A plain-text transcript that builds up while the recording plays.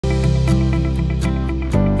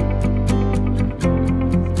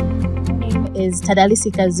is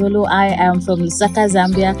Tadalisika Zulu. I am from Lasaka,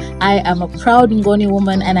 Zambia. I am a proud Ngoni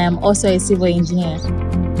woman and I am also a civil engineer.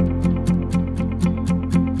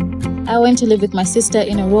 I went to live with my sister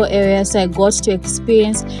in a rural area, so I got to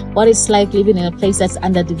experience what it's like living in a place that's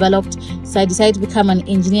underdeveloped. So I decided to become an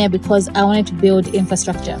engineer because I wanted to build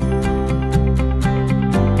infrastructure.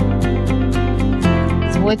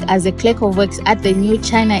 Work as a clerk of works at the new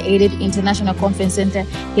China-aided International Conference Center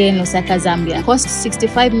here in Lasaka, Zambia. It cost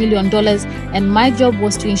 $65 million, and my job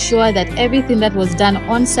was to ensure that everything that was done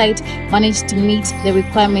on site managed to meet the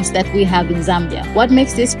requirements that we have in Zambia. What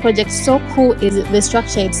makes this project so cool is the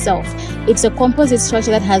structure itself. It's a composite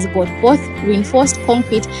structure that has got both reinforced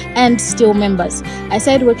concrete and steel members. I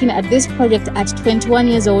started working at this project at 21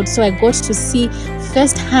 years old, so I got to see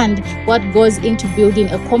firsthand what goes into building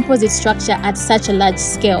a composite structure at such a large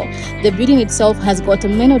scale. The building itself has got a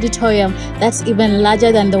main auditorium that's even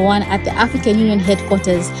larger than the one at the African Union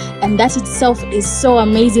headquarters, and that itself is so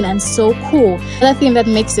amazing and so cool. Another thing that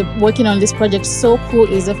makes working on this project so cool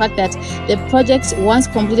is the fact that the project, once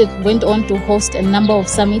completed, went on to host a number of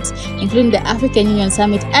summits, including the African Union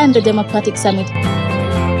Summit and the Democratic Summit.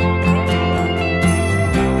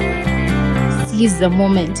 Seize the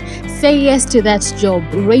moment. Say yes to that job.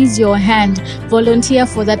 Raise your hand. Volunteer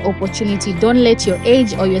for that opportunity. Don't let your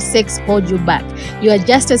age or your sex hold you back. You are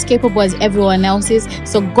just as capable as everyone else is,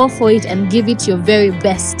 so go for it and give it your very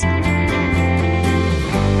best.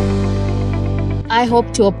 I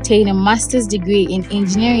hope to obtain a master's degree in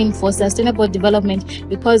engineering for sustainable development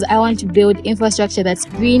because I want to build infrastructure that's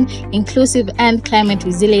green, inclusive, and climate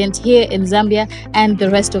resilient here in Zambia and the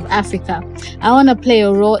rest of Africa. I want to play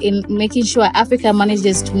a role in making sure Africa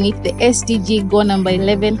manages to meet the SDG goal number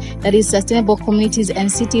 11, that is sustainable communities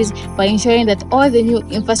and cities, by ensuring that all the new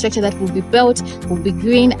infrastructure that will be built will be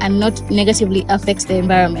green and not negatively affects the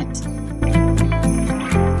environment.